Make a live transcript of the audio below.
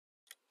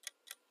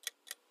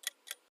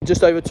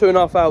Just over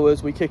 2.5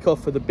 hours, we kick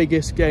off for the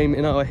biggest game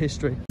in our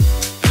history.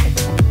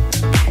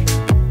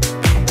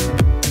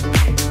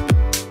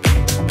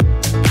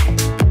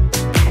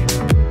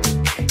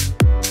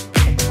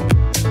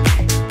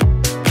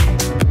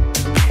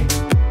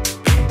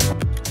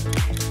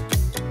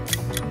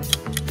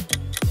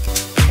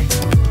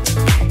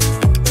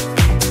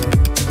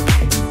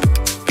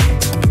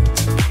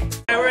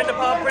 We're in the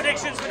pub.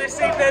 Predictions for this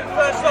evening.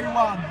 First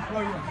one.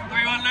 3-1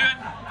 Luton.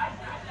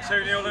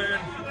 3-1 Luton. 2-0 Luton.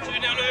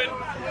 2-0 Luton.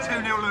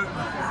 2-0 Luton.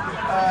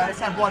 Let's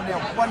have 1-0.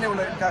 1-0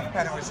 Luton, go for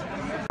penalties.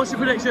 What's your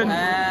prediction?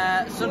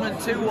 Sunderland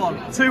 2-1.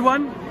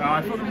 2-1?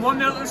 I thought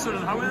 1-0 to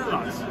Sunderland. How are the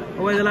lads?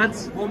 Away the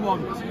lads.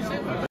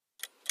 1-1.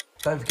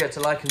 Don't forget to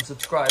like and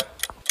subscribe.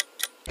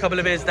 Couple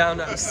of years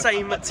down,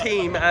 same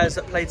team as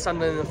played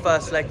Sunderland in the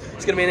first leg.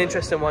 It's going to be an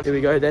interesting one. Here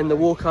we go then, the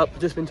walk-up.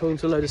 Just been talking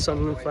to a load of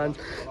Sunderland fans.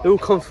 They're all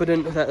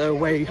confident that their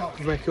away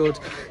record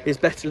is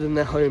better than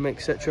their home,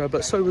 etc.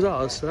 But so was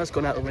ours, so that's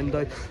gone out the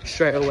window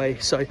straight away.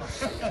 So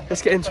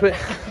let's get into it.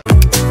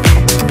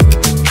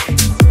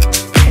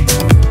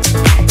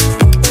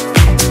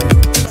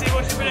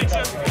 What's your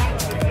prediction?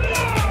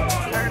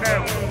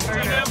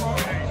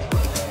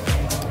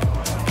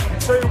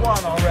 2-0.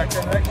 2-1, I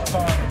reckon, next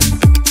time.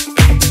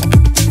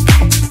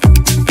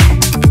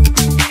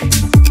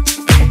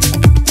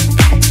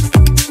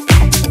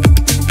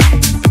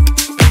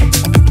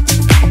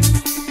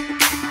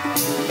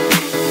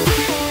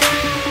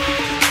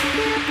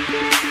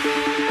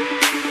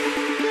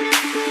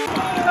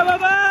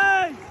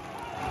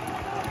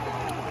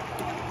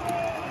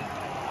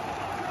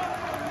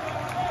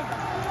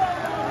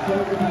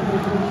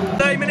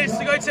 Minutes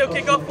to go till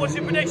kick-off. What's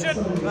your prediction?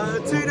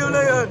 2-0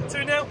 Luton.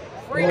 2-0.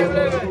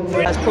 3-0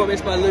 Luton. As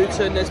promised by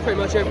Luton, there's pretty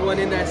much everyone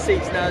in their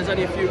seats now. There's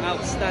only a few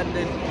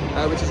outstanding,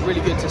 which is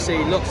really good to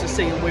see. Lots of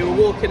seating. We were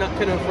walking up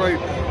Kenilworth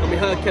Road and we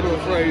heard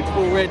Kenilworth Road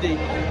already.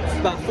 It's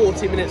about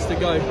 40 minutes to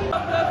go.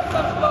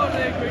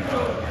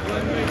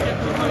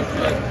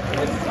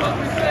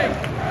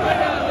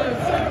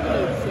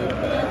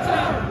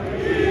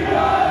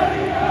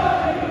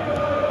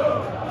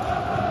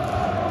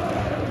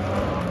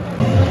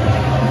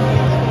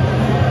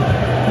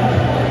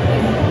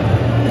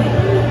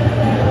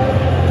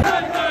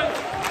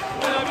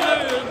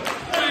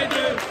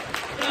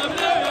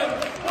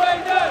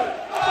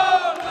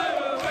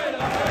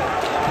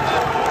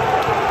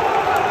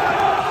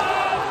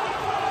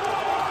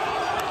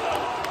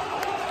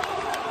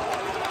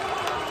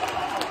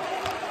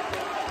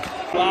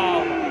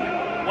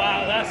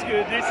 Wow, that's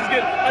good. This is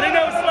good. I think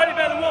that was slightly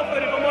better than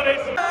Watford, if I'm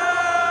honest.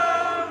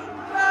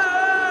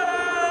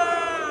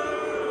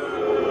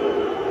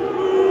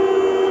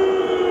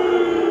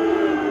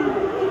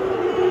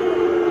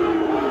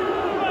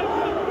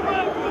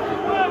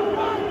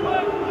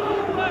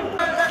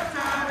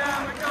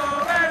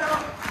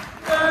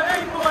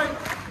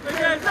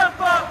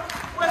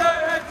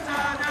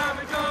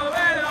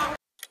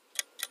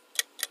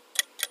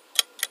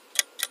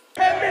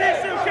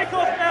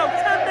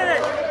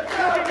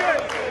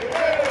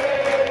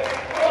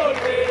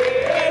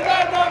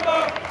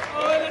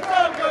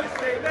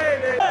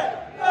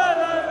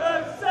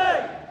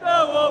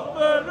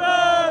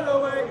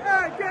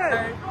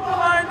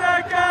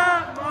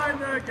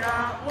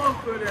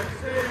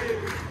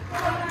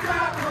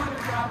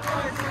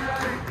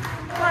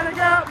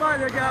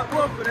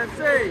 Watford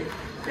FC.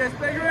 Gets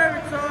bigger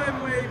every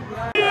time we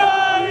play.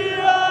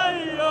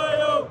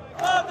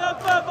 Up the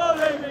football,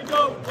 here we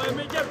go. When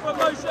we get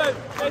promotion,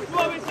 that's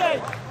what we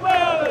say. We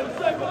are the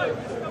Super.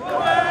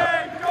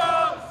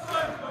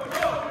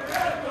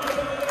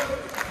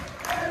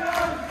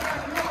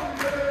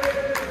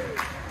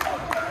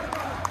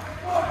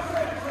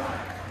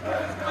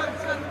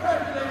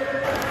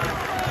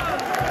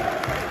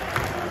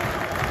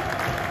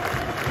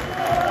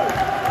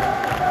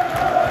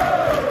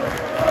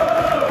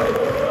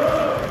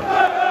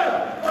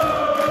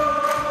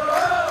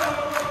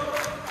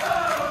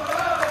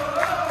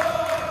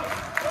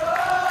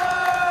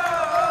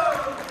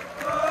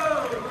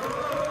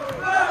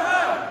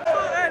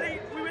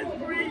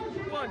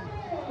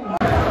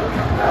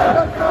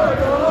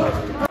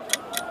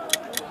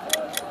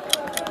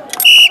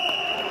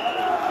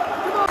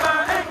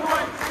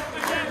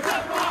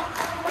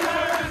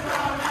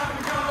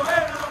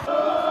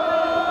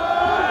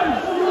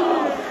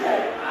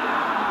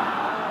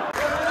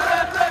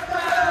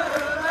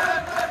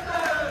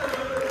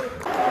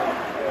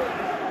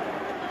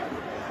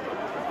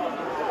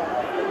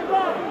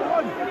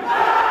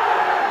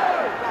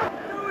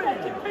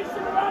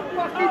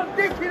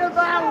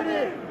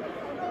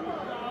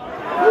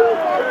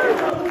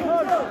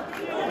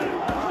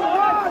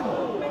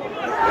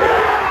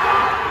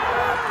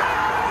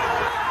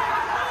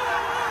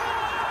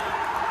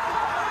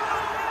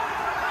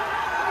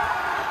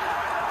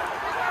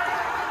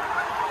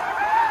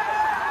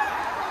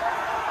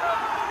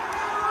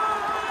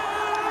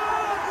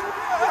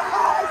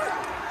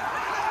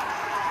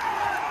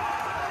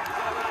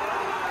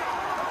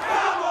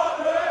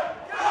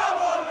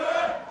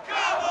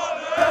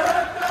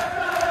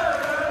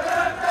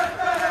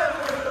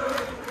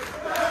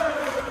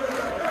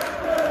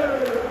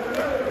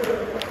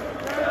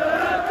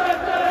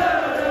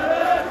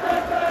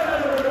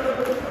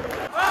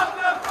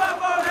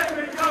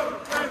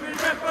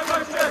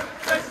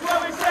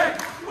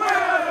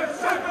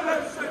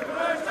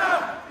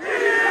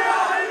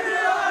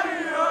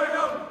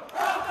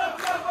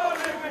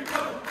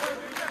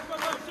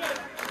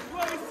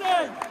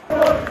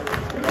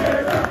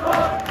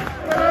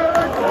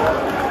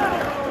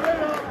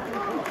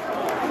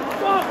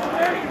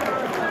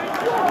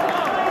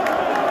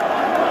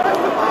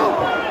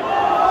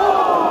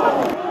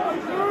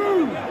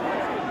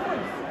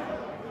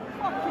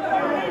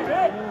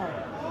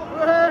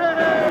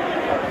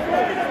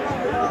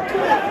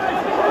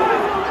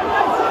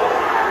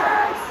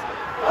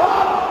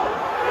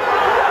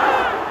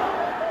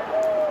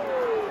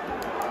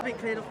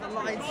 cleared off the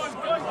lines.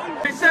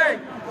 We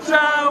sing,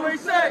 shall we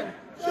sing?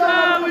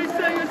 Shall we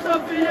sing a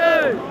song for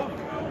you?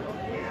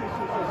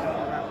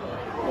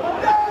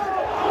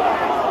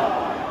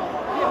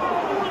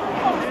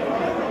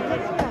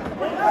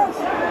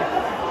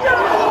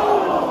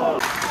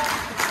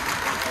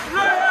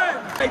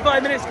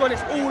 5 minutes gone,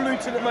 it's all Luton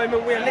at the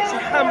moment. We are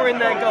literally hammering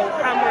their goal,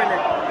 hammering it.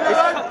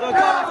 The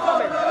goal is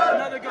coming,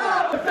 another goal.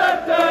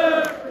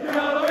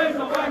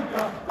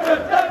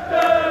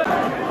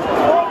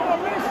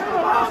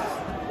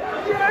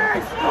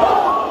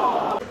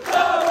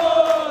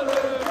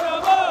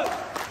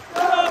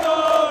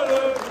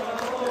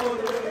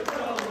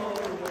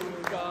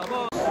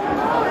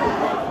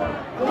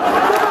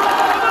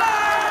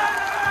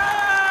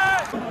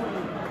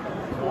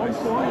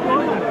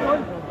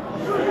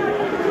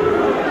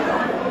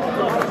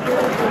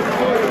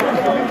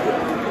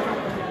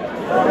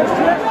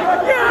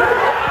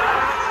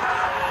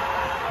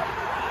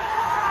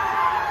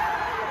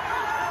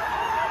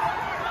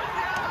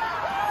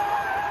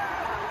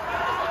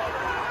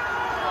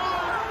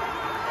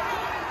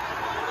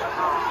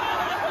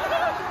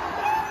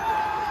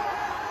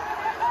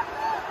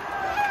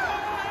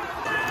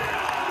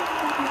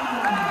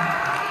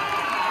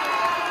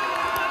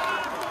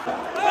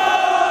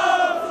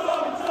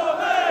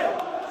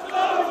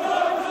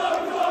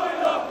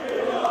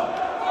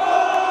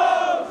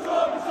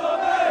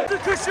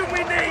 Cushion we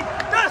need,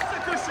 that's the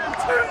cushion,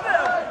 2-0!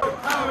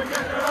 How we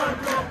get their own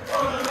goal,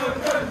 all of them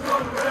sends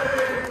on the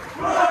way.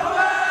 Run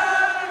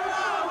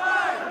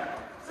away,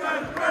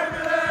 send the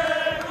Premier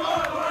League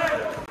all the way.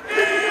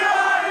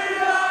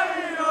 E-I-E-I-E-I-O,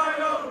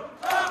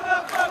 on the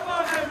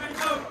football then we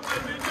go,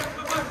 when we get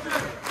the motion,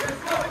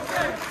 it's what we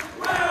say.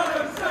 Well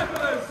and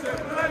simple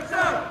and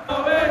sound. A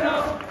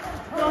winner,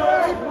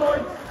 3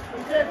 points, we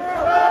get the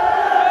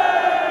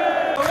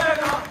A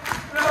winner,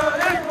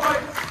 3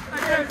 points,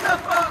 against the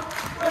fuck.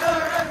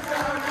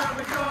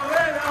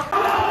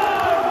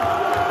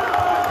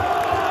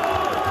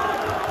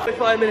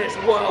 5 minutes,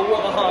 what a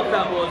half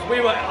that was. We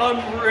were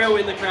unreal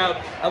in the crowd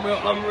and we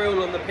were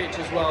unreal on the pitch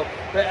as well.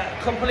 But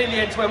completely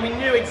end to end, we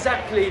knew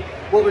exactly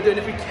what we were doing.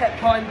 If we kept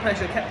applying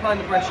pressure, kept applying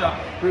the pressure,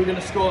 we were going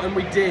to score, and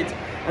we did.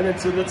 And then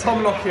to the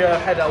Tom Lockyer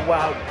header,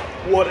 wow,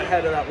 what a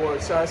header that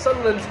was.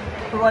 Sunderland's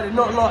provided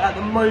not a lot at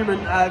the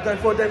moment going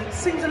forward. There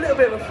seems a little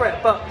bit of a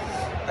threat, but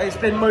it's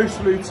been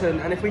most Luton,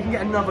 and if we can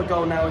get another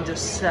goal now and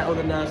just settle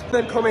the nerves.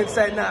 The comments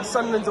saying that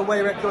Sunderland's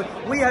away record,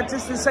 we had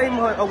just the same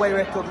away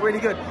record, really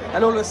good,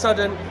 and all of a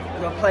sudden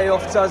the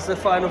playoff does the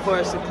final for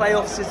us. The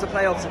playoffs is the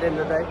playoffs at the end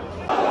of the day.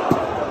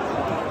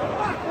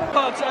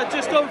 Parks had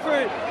just gone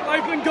through,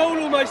 open goal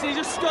almost, and he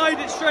just skied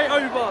it straight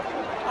over.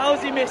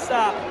 How's he missed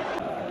that?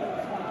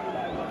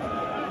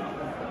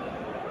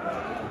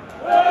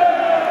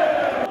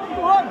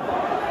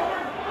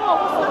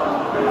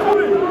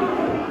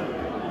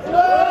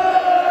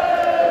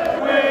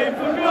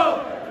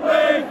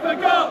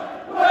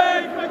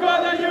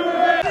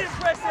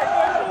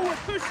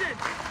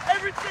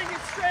 Everything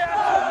is straight out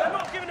of them. They're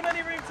not giving them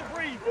any room to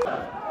breathe.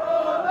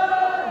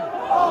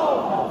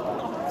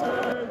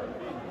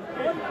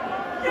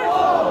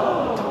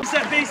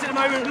 Set piece at the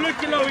moment,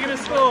 looking like we're going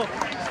to score.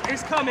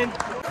 It's coming.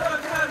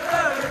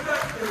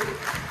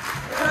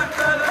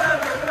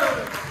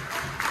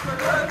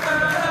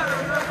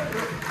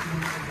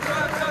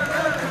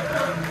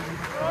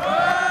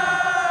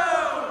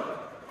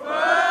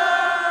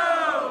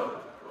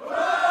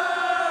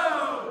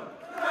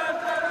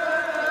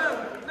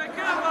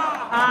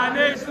 And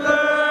it's Luton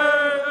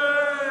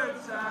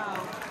Town.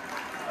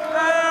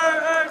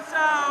 Luton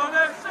Town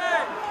FC.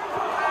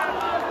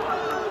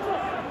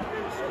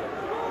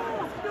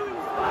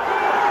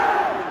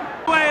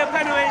 Away a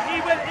penalty.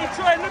 He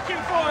tried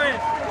looking for it.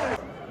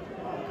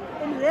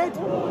 On the head.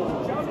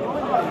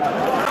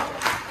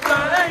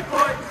 8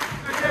 points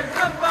against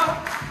the Buck.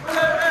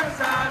 Luton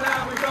Town,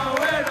 and we go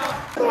in up.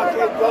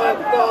 Fucking run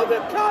for the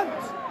cunt.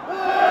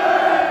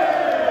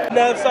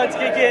 Nerves starting to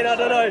kick in, I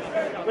don't know.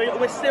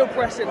 We're still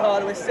pressing hard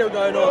and we're still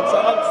going on, so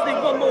I just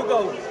think one more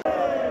goal.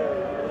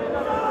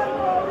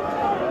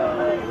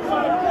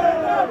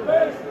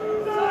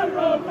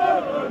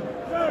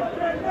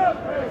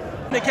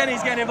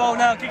 McKennie's getting involved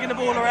now, kicking the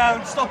ball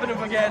around, stopping him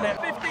from getting it.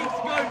 15 to go,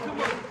 come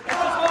on. It's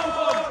just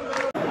one goal.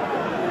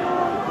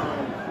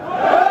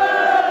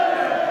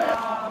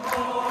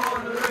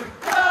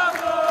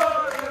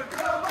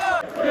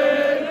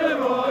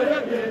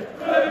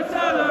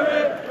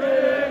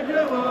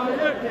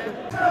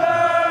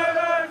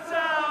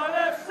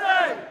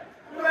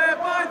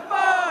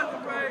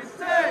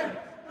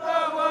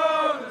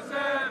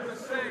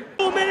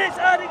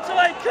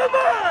 Come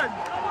on!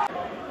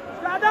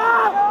 Stand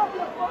up!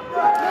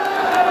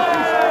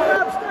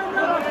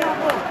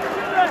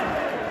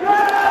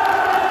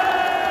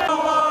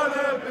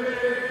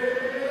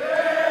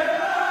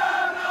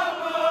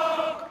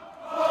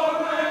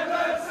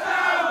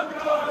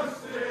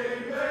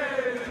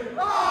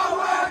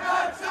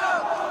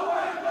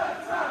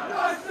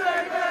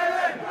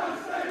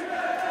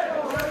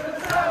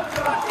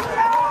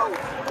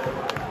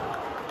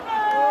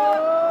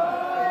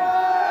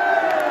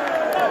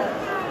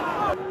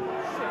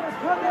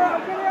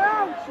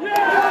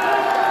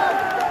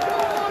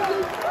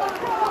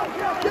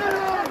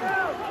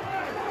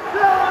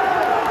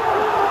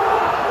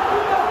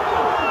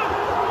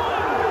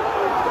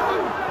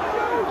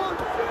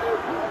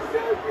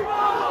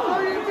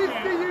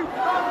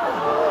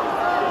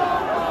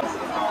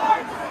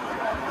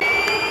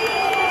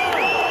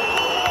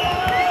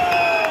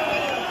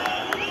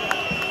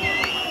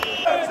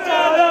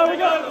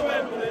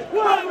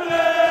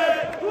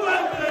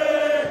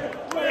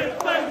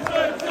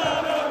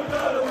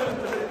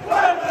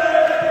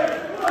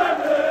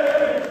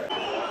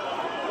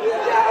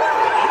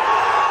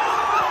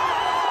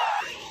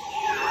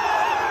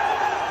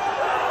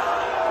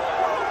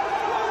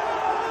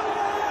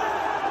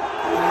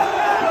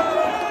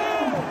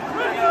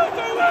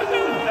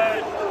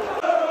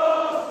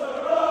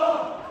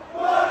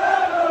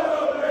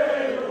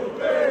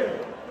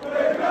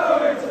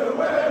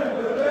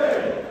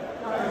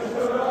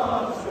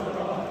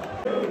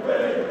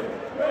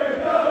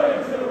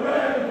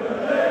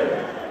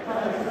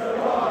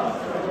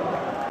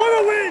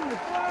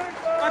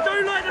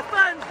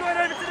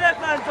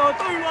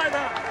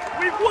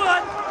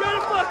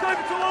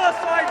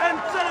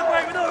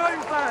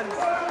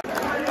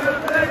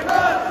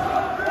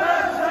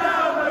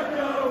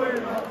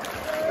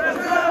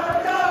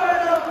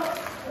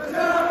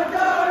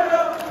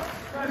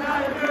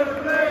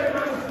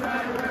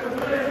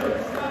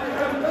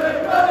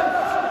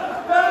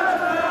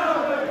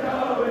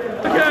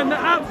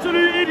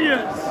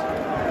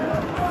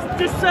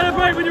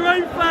 Celebrate with your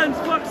own fans,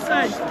 fuck's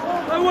sake.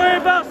 Don't worry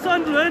about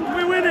Sunderland,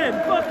 we're winning.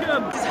 Fuck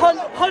them. It's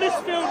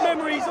Huddersfield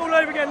memories all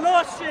over again.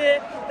 Last year,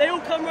 they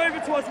all come over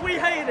to us. We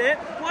hated it.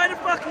 Why the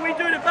fuck are we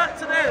doing it back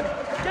to them?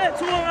 Get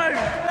to our own.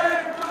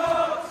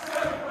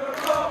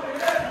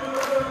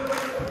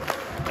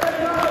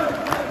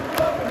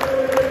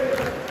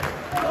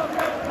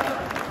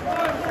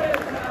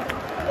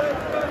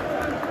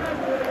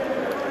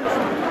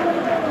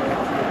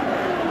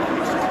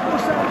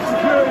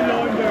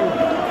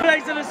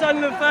 To the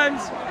Sunderland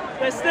fans,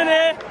 they're still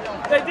here,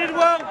 they did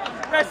well,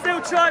 they're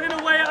still chiding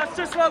away at us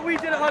just like we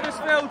did at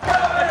Huddersfield.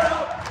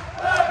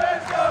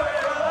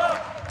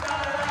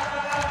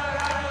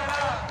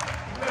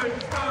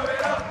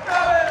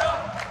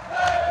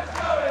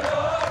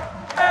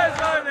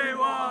 There's only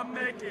one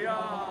Mickey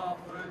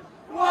offered,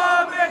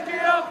 one Mickey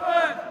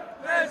offered,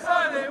 there's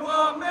only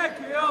one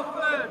Mickey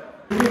offered.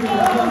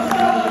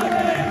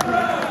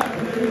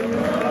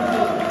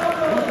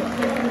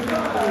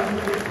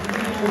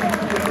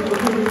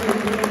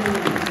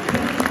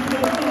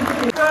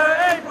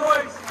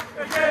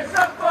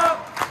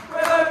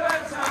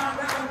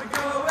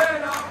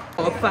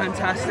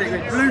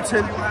 Fantastic.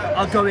 Luton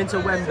are going to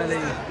Wembley.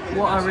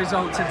 What a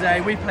result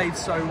today. We played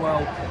so well.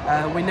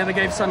 We never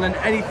gave Sunderland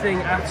anything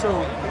at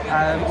all.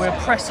 We were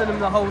pressing them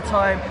the whole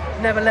time,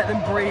 never let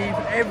them breathe.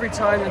 Every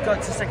time they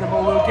got to second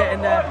ball, we were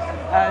getting there.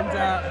 And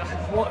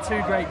what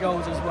two great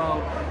goals as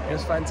well. It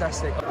was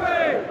fantastic. 3,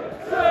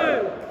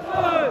 2,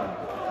 1.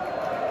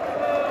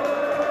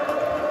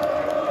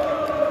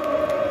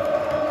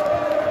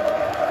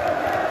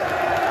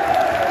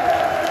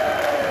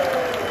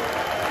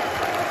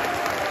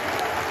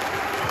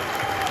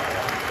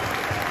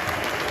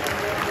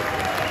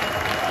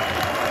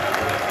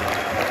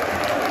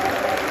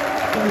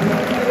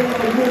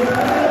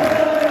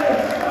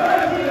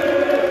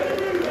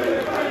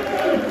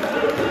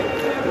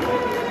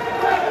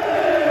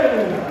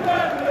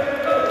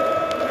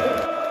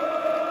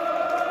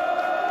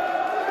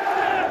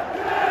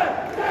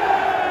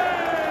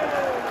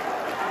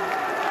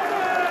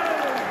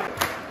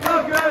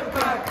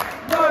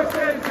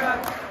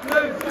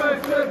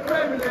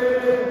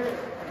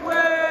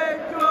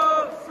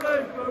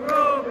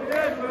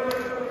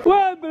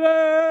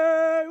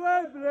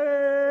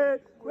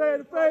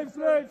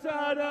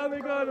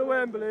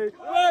 Wembley,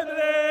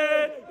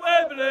 Wembley,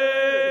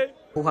 Wembley.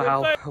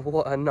 Wow,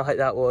 what a night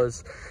that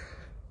was.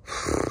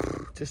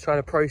 Just trying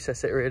to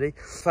process it really.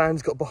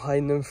 Fans got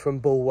behind them from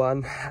ball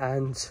one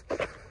and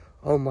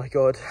oh my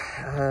god,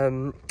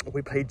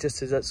 we played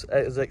just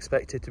as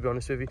expected, to be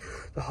honest with you.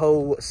 The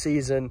whole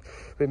season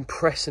we've been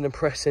pressing and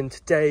pressing.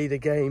 Today the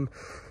game,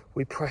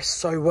 we pressed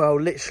so well.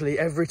 Literally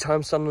every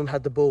time Sunderland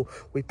had the ball,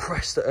 we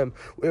pressed at them.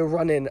 We were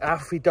running,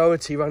 Alfie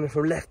Doherty running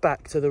from left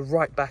back to the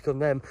right back on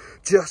them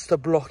just to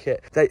block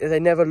it. They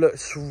never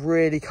looked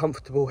really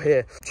comfortable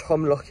here.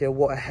 Tom Lockyer,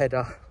 what a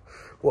header.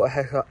 What a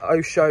header.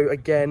 Osho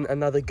again,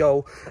 another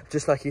goal,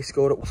 just like he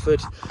scored at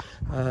Watford.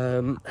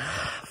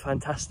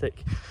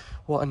 Fantastic.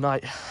 What a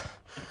night.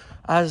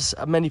 As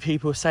many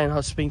people were saying, I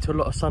was speaking to a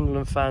lot of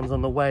Sunderland fans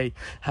on the way,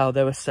 how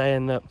they were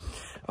saying that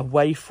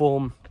away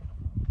form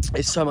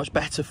is so much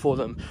better for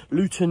them.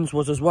 Luton's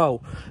was as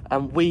well,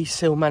 and we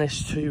still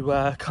managed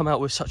to come out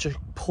with such a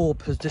poor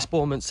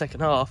performance second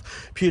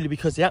half purely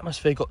because the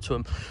atmosphere got to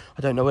them.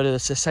 I don't know whether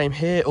it's the same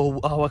here or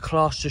our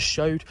class just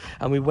showed,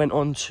 and we went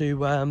on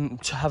to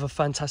have a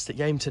fantastic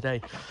game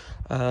today.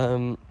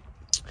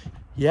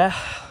 Yeah,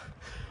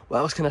 what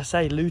else can I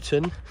say?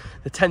 Luton,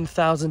 the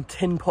 10,000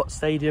 tin pot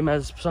stadium,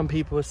 as some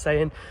people were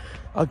saying,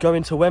 are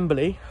going to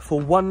Wembley for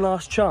one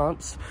last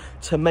chance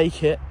to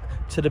make it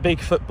to the big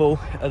football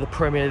of the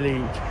Premier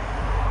League.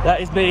 That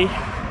is me.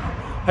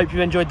 Hope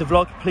you enjoyed the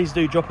vlog. Please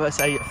do drop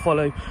us a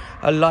follow,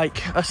 a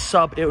like, a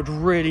sub. It would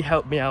really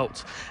help me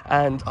out,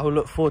 and I will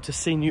look forward to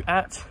seeing you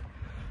at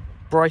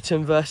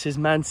Brighton versus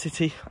Man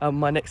City,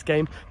 my next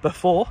game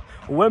before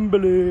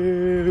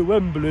Wembley.